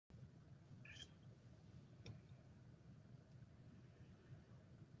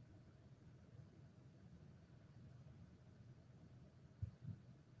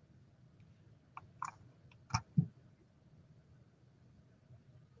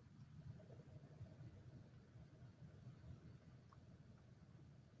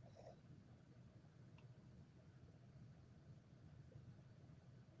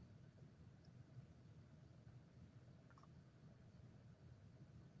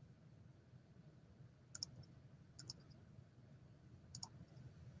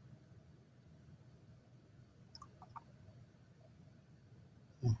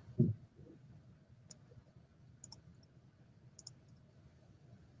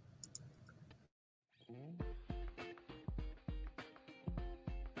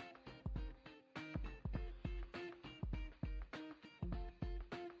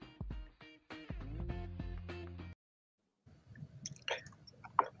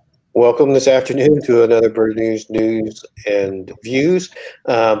Welcome this afternoon to another Bird News and Views.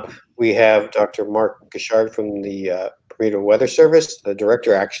 We have Dr. Mark Guishard from the Bermuda Weather Service, the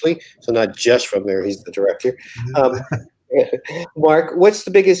director actually, so not just from there, he's the director. Mark, what's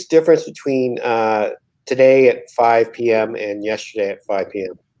the biggest difference between today at 5 p.m. and yesterday at 5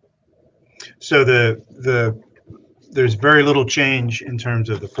 p.m.? So there's very little change in terms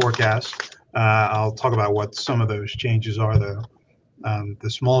of the forecast. I'll talk about what some of those changes are, though. The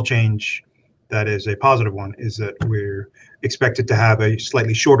small change that is a positive one is that we're expected to have a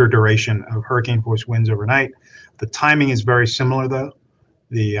slightly shorter duration of hurricane force winds overnight. The timing is very similar, though.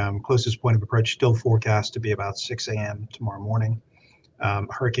 The closest point of approach still forecast to be about 6 a.m. tomorrow morning.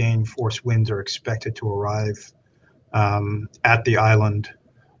 Hurricane force winds are expected to arrive at the island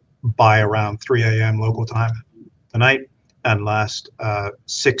by around 3 a.m. local time tonight and last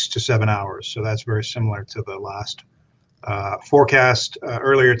 6 to 7 hours. So that's very similar to the last forecast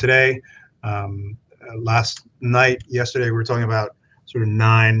earlier today. Last night, yesterday, we were talking about sort of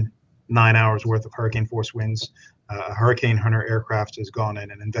nine hours worth of hurricane force winds. A hurricane hunter aircraft has gone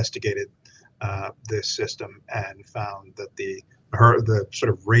in and investigated this system and found that the sort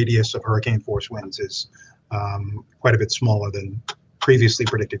of radius of hurricane force winds is quite a bit smaller than previously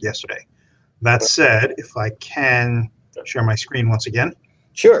predicted yesterday. That said, if I can share my screen once again.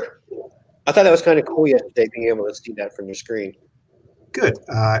 Sure. I thought that was kind of cool yesterday, being able to see that from your screen. Good.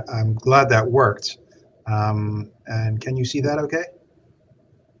 I'm glad that worked. And can you see that okay?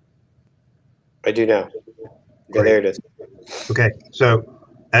 I do now. Okay, there it is. Okay, so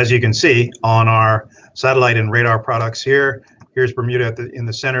as you can see on our satellite and radar products here's Bermuda in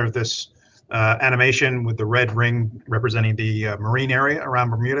the center of this animation with the red ring representing the marine area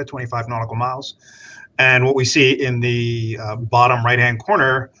around Bermuda, 25 nautical miles. And what we see in the bottom right-hand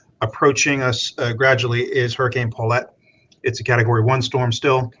corner approaching us gradually is Hurricane Paulette. It's a Category 1 storm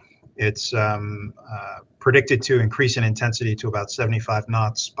still. It's predicted to increase in intensity to about 75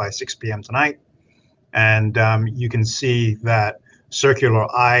 knots by 6 p.m. tonight. And you can see that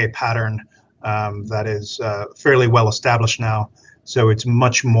circular eye pattern that is fairly well established now. So it's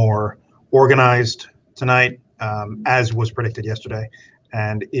much more organized tonight, as was predicted yesterday,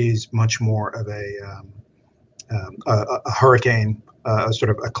 and is much more of a hurricane, sort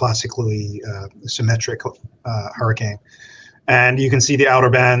of a classically symmetric hurricane. And you can see the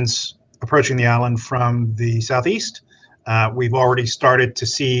outer bands approaching the island from the southeast. We've already started to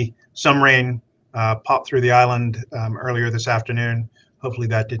see some rain pop through the island earlier this afternoon. Hopefully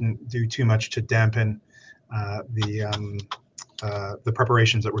that didn't do too much to dampen the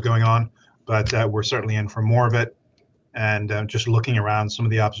preparations that were going on, but we're certainly in for more of it. And just looking around some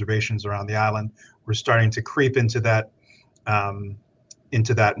of the observations around the island, we're starting to creep into that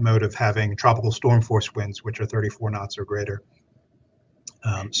mode of having tropical storm force winds, which are 34 knots or greater.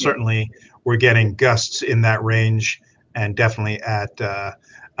 Certainly, we're getting gusts in that range, and definitely at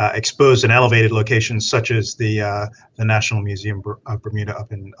exposed and elevated locations such as the National Museum of Bermuda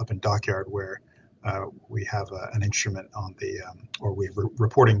up in Dockyard, where we have an instrument on the, or we're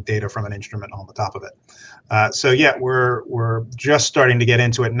reporting data from an instrument on the top of it. So yeah, we're just starting to get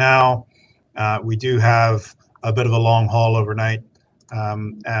into it now. We do have a bit of a long haul overnight,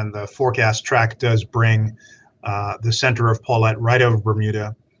 and the forecast track does bring the center of Paulette right over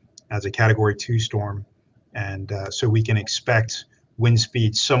Bermuda as a Category 2 storm. And so we can expect wind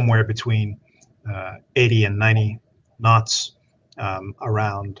speeds somewhere between 80 and 90 knots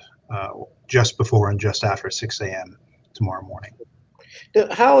around just before and just after 6 a.m. tomorrow morning. Now,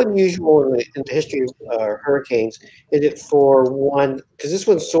 how unusual in the history of hurricanes is it for one, because this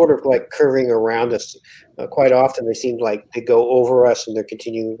one's sort of like curving around us. Quite often they seem like they go over us and they're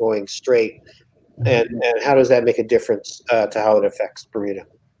continuing going straight. And how does that make a difference to how it affects Bermuda?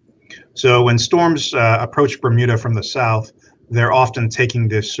 So when storms approach Bermuda from the south, they're often taking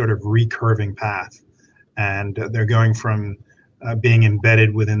this sort of recurving path, and they're going from being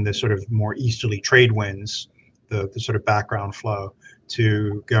embedded within the sort of more easterly trade winds, the sort of background flow,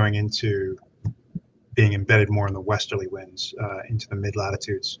 to going into being embedded more in the westerly winds, into the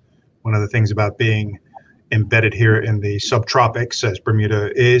mid-latitudes. One of the things about being embedded here in the subtropics, as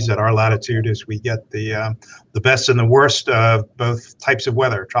Bermuda is at our latitude, is we get the best and the worst of both types of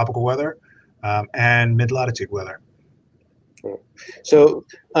weather, tropical weather and mid-latitude weather. So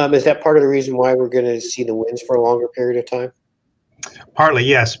is that part of the reason why we're going to see the winds for a longer period of time? Partly,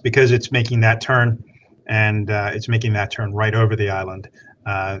 yes, because it's making that turn, and it's making that turn right over the island.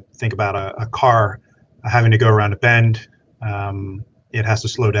 Think about a car having to go around a bend. It has to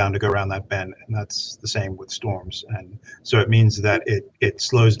slow down to go around that bend, and that's the same with storms. And so it means that it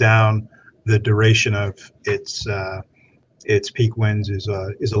slows down the duration of its its peak winds is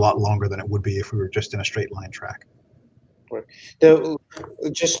a lot longer than it would be if we were just in a straight line track. Right. Now,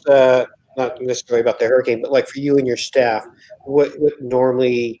 just not necessarily about the hurricane, but like for you and your staff, what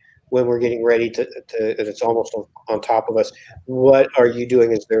normally when we're getting ready and it's almost on top of us, what are you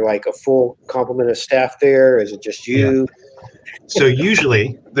doing? Is there like a full complement of staff there? Is it just Yeah. you? So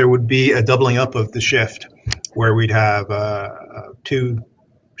usually there would be a doubling up of the shift where we'd have 2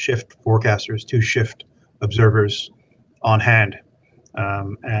 shift forecasters, 2 shift observers on hand,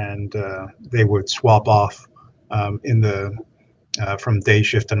 and they would swap off in the from day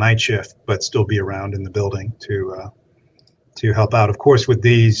shift to night shift, but still be around in the building to help out. Of course, with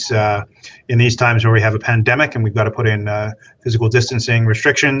these in these times where we have a pandemic and we've got to put in physical distancing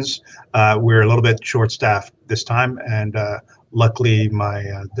restrictions, we're a little bit short-staffed this time, and luckily my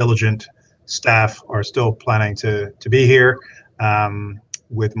diligent staff are still planning to be here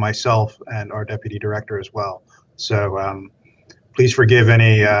with myself and our deputy director as well. So please forgive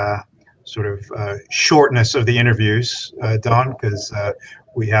any sort of shortness of the interviews, Don, because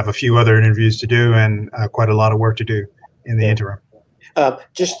we have a few other interviews to do and quite a lot of work to do in the interim.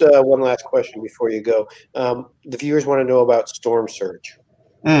 Just one last question before you go. The viewers want to know about storm surge.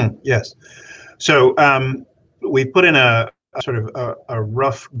 Yes. So we put in a sort of a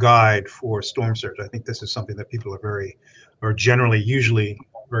rough guide for storm surge. I think this is something that people are usually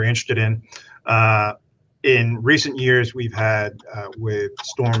very interested in. In recent years, we've had with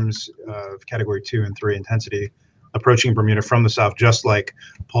storms of category 2 and 3 intensity approaching Bermuda from the south, just like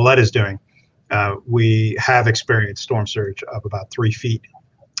Paulette is doing. We have experienced storm surge of about 3 feet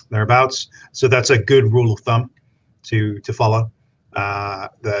thereabouts. So that's a good rule of thumb to follow.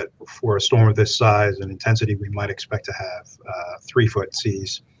 That for a storm of this size and intensity, we might expect to have 3-foot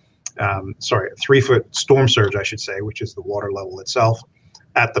seas. 3-foot storm surge, I should say, which is the water level itself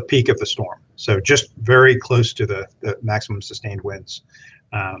at the peak of the storm. So just very close to the maximum sustained winds.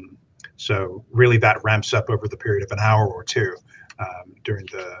 So really that ramps up over the period of an hour or two during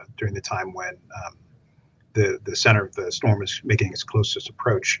the time when the center of the storm is making its closest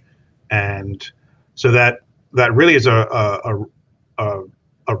approach. And so that really is a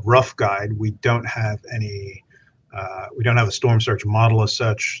rough guide. We don't have a storm surge model as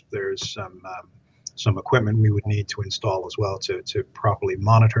such. There's some equipment we would need to install as well to properly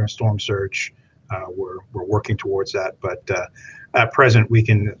monitor storm surge. We're working towards that, but at present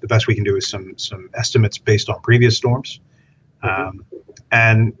the best we can do is some estimates based on previous storms,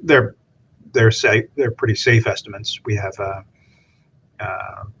 and they're pretty safe estimates. We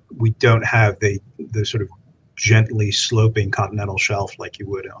don't have the sort of gently sloping continental shelf like you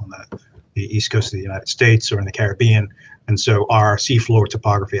would on the east coast of the United States or in the Caribbean, and so our seafloor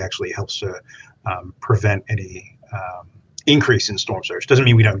topography actually helps to prevent any increase in storm surge. Doesn't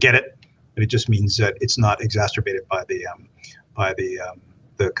mean we don't get it, but it just means that it's not exacerbated by the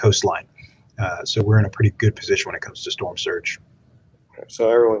coastline. So we're in a pretty good position when it comes to storm surge.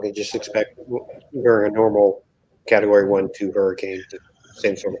 So everyone can just expect during a normal category 1, 2 hurricane, the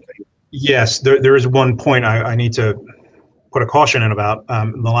same sort of thing. Yes, there is one point I need to put a caution in about.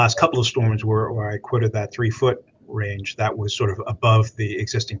 The last couple of storms where I quoted that 3-foot range, that was sort of above the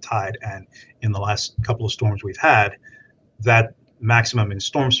existing tide, and in the last couple of storms we've had, that maximum in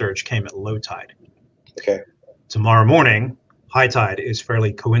storm surge came at low tide. Okay. Tomorrow morning, high tide is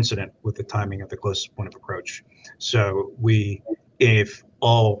fairly coincident with the timing of the closest point of approach. So if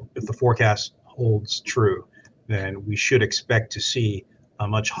the forecast holds true, then we should expect to see a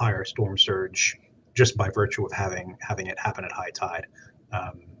much higher storm surge just by virtue of having it happen at high tide.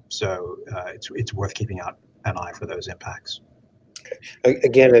 So it's worth keeping an eye for those impacts. Okay.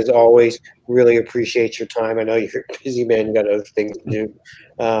 Again, as always, really appreciate your time. I know you're a busy man, you got other things to do.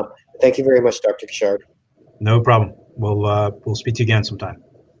 Thank you very much, Dr. Guishard. No problem. We'll speak to you again sometime.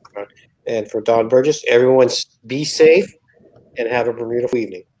 And for Don Burgess, everyone be safe and have a Bermuda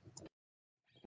evening.